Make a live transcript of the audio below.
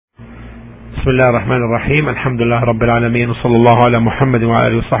بسم الله الرحمن الرحيم. الحمد لله رب العالمين وصلى الله على محمد وعلى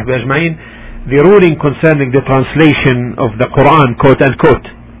آله وصحبه أجمعين. The ruling concerning the translation of the Quran, quote unquote.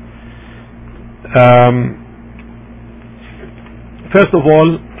 First of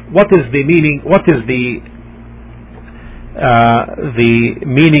all, what is the meaning? What is the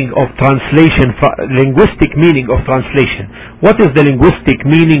meaning of translation? Linguistic meaning of translation. What is the linguistic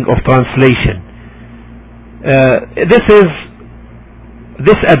meaning of translation?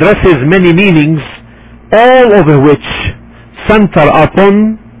 This addresses many meanings, all of which center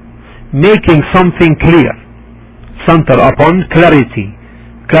upon making something clear, center upon clarity,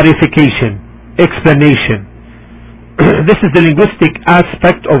 clarification, explanation. This is the linguistic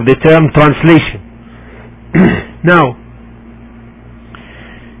aspect of the term translation. Now,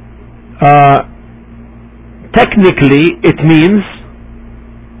 technically it means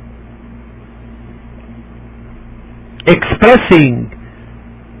expressing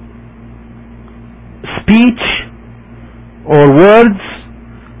speech or words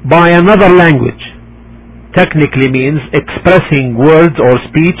by another language. Technically means expressing words or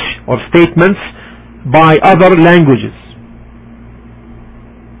speech or statements by other languages.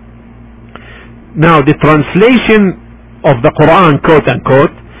 Now, the translation of the Quran, quote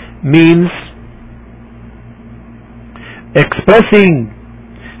unquote, means expressing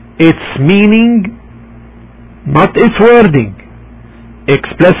its meaning, not its wording.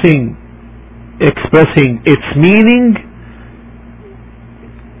 Expressing its meaning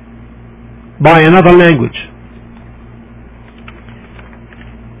by another language.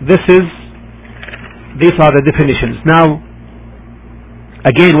 These are the definitions. Now,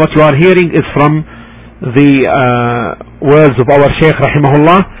 again, what you are hearing is from the words of our Shaykh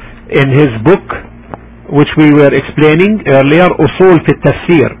rahimahullah in his book, which we were explaining earlier, Usul fi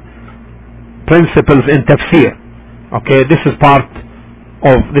Tafseer, Principles in Tafseer. Okay, this is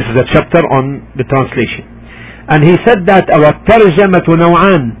a chapter on the translation. And he said that our tarjamatu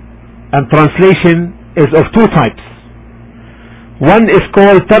naw'an, and translation is of two types. One is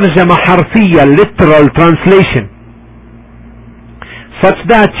called tarjama harfiyya, literal translation, such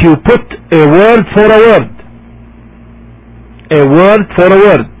that you put a word for a word, a word for a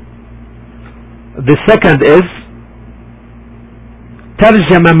word. The second is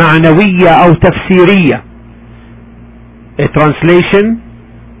tarjama ma'nawiyya or tafsiriyya, a translation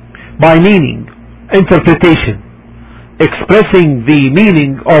by meaning, interpretation, expressing the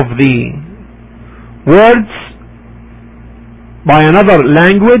meaning of the words by another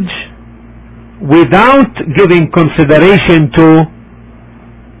language without giving consideration to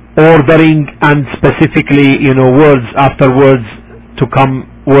ordering and specifically, words after words to come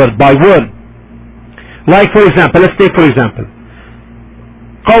word by word. Like, for example, let's take for example,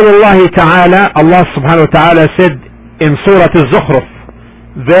 قول الله تعالى, Allah subhanahu wa ta'ala said in Surah Al-Zukhruf,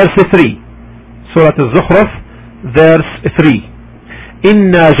 verse 3, Surah Al-Zukhruf, verse 3,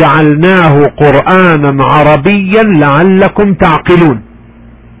 إنا جعلناه قرآنا عربيا لعلكم تعقلون.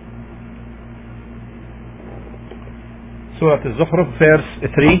 Surah Al-Zukhruf, verse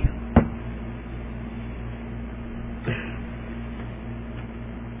 3.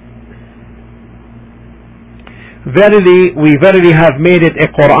 Verily, we verily have made it a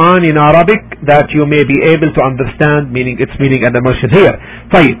Quran in Arabic that you may be able to understand its meaning and emotion. Here,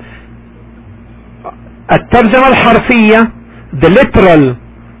 طيب, الترجمة الحرفية, the literal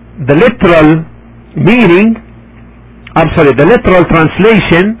meaning, the literal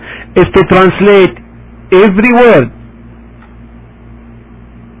translation is to translate every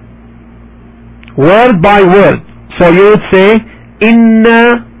word by word. So you would say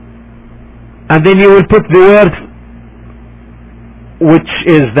inna, and then you will put the word which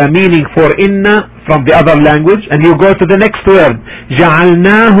is the meaning for inna from the other language, and you go to the next word,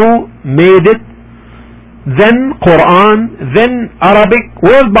 ja'alnahu, made it, then Quran, then Arabic,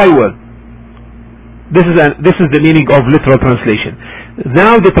 word by word. This is the meaning of literal translation.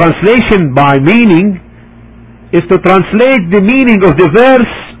 Now the translation by meaning is to translate the meaning of the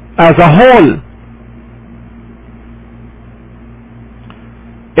verse as a whole,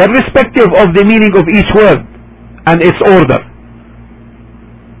 irrespective of the meaning of each word and its order.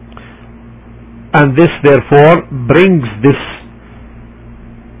 And this therefore brings this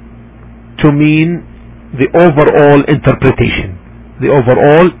to mean the overall interpretation.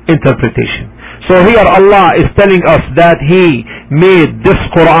 So here Allah is telling us that He made this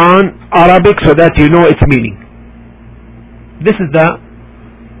Quran Arabic so that you know its meaning. This is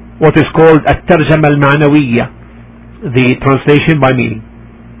what is called at-tarjama al-ma'nawiyya, the translation by meaning,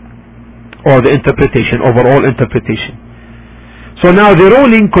 or the interpretation, overall interpretation. So now we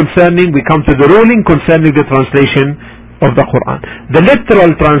come to the ruling concerning the translation of the Quran. The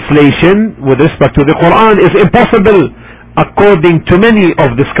literal translation with respect to the Quran is impossible according to many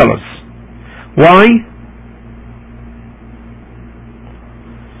of the scholars. Why?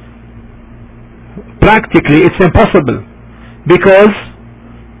 Practically it's impossible because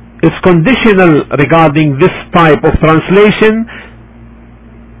it's conditional regarding this type of translation.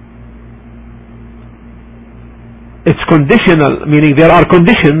 It's conditional, meaning there are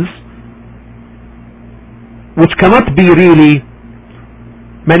conditions which cannot be really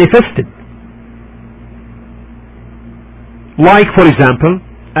manifested. Like, for example,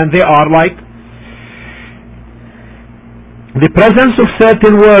 and they are like the presence of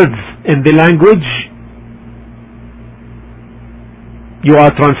certain words in the language you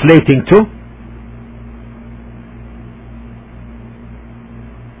are translating to,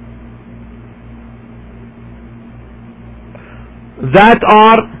 that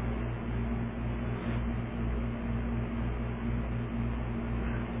are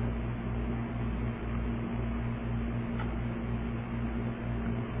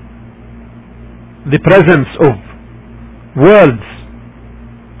the presence of words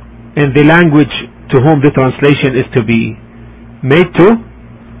in the language to whom the translation is to be made to,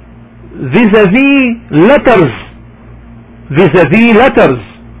 vis-a-vis letters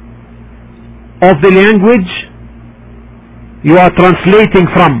of the language you are translating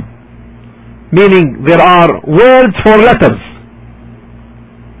from, meaning there are words for letters.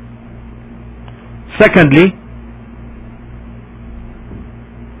 Secondly,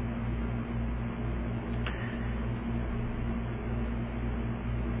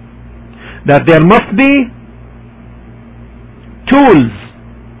 that there must be tools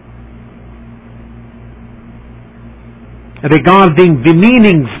regarding the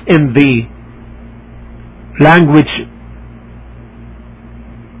meanings in the language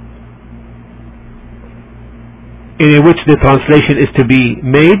in which the translation is to be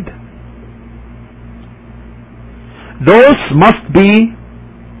made. Those must be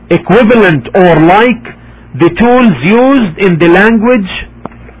equivalent or like the tools used in the language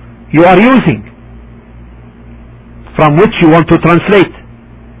you are using, from which you want to translate.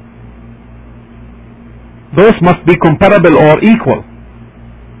 Those must be comparable or equal.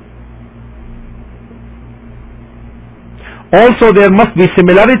 Also, there must be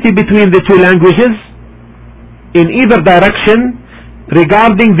similarity between the two languages in either direction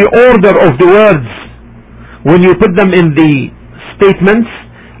regarding the order of the words when you put them in the statements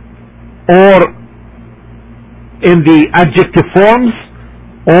or in the adjective forms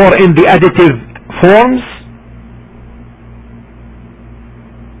or in the adjective forms.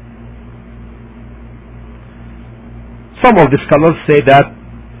 Some of the scholars say that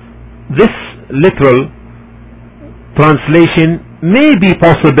this literal translation may be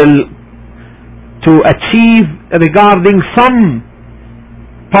possible to achieve regarding some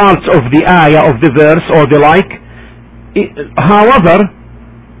parts of the ayah of the verse or the like. However,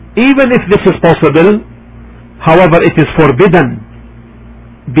 even if this is possible, however, it is forbidden,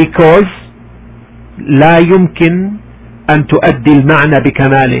 because لا يمكن أن تؤدي المعنى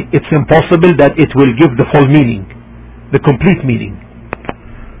بكماله. It's impossible that it will give the full meaning, the complete meaning.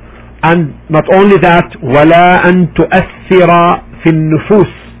 And not only that, ولا أن تؤثر في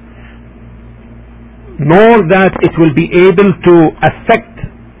النفوس, nor that it will be able to affect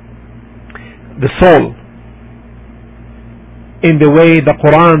the soul in the way the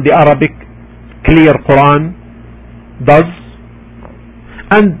Quran, the Arabic clear Quran does.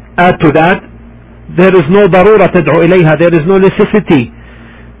 And add to that, there is no darura تدعو إليها, there is no necessity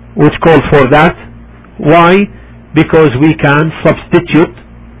which calls for that. Why? Because we can substitute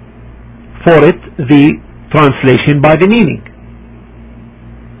for it the translation by the meaning.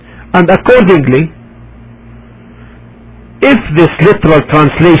 And accordingly, if this literal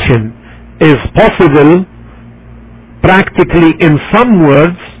translation is possible practically in some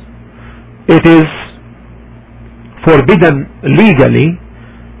words, it is forbidden legally,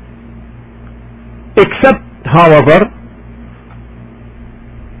 except, however,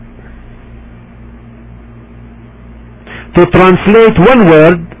 to translate one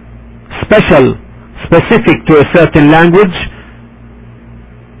word specific to a certain language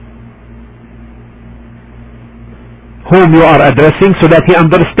whom you are addressing, so that he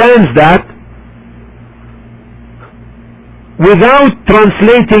understands that, without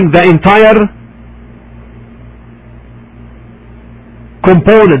translating the entire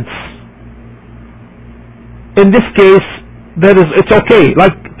components. In this case, it's okay.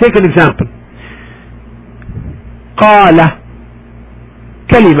 Like, take an example. قال,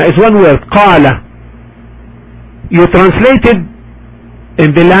 kalima is one word. قال, you translated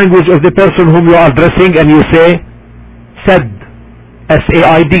in the language of the person whom you are addressing, and you say said,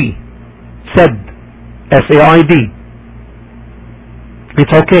 S-A-I-D, said, S-A-I-D.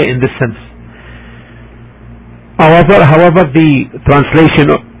 It's okay in this sense. However, the translation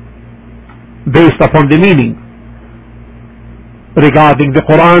based upon the meaning regarding the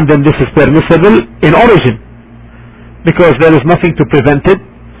Quran, then this is permissible in origin, because there is nothing to prevent it.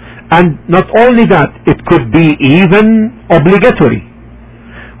 And not only that, it could be even obligatory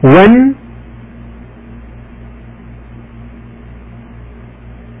when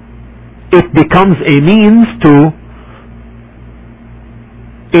it becomes a means to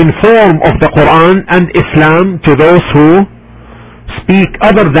inform of the Quran and Islam to those who speak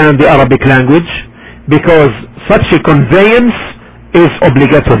other than the Arabic language, because such a conveyance is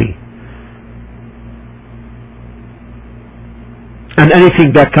obligatory. And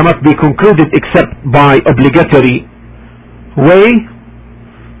anything that cannot be concluded except by obligatory way,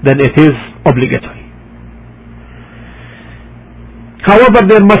 then it is obligatory. However,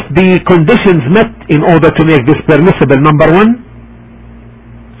 there must be conditions met in order to make this permissible. Number one,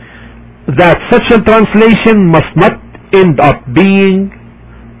 that such a translation must not end up being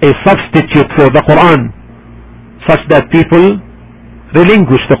a substitute for the Quran, such that people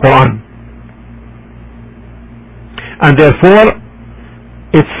relinquish the Quran. And therefore,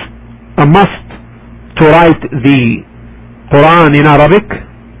 it's a must to write the Quran in Arabic,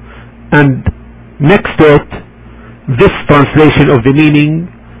 and next to it, this translation of the meaning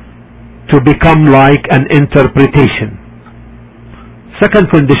to become like an interpretation. Second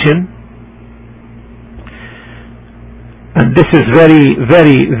condition, and this is very,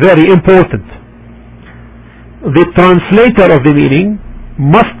 very, very important, the translator of the meaning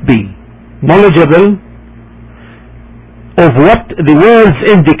must be knowledgeable of what the words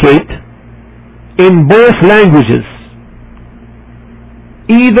indicate in both languages,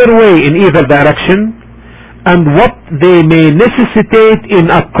 either way, in either direction, and what they may necessitate in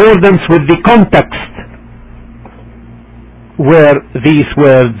accordance with the context where these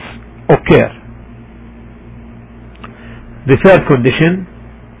words occur. The third condition,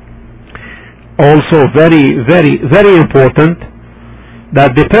 also very, very, very important,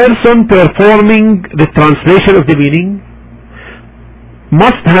 that the person performing the translation of the meaning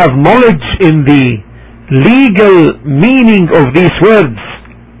must have knowledge in the legal meaning of these words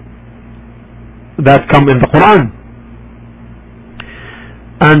that come in the Quran.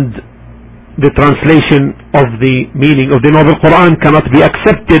 And the translation of the meaning of the Noble Quran cannot be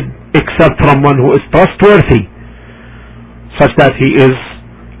accepted except from one who is trustworthy, such that he is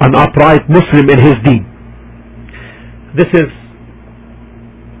an upright Muslim in his deen. This is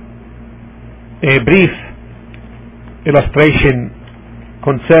a brief illustration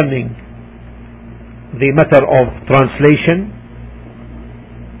concerning the matter of translation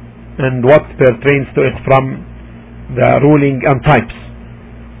and what pertains to it from the ruling and types.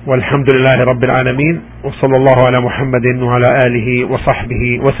 والحمد لله رب العالمين وصلى الله على محمد وعلى آله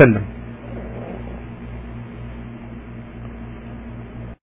وصحبه وسلم.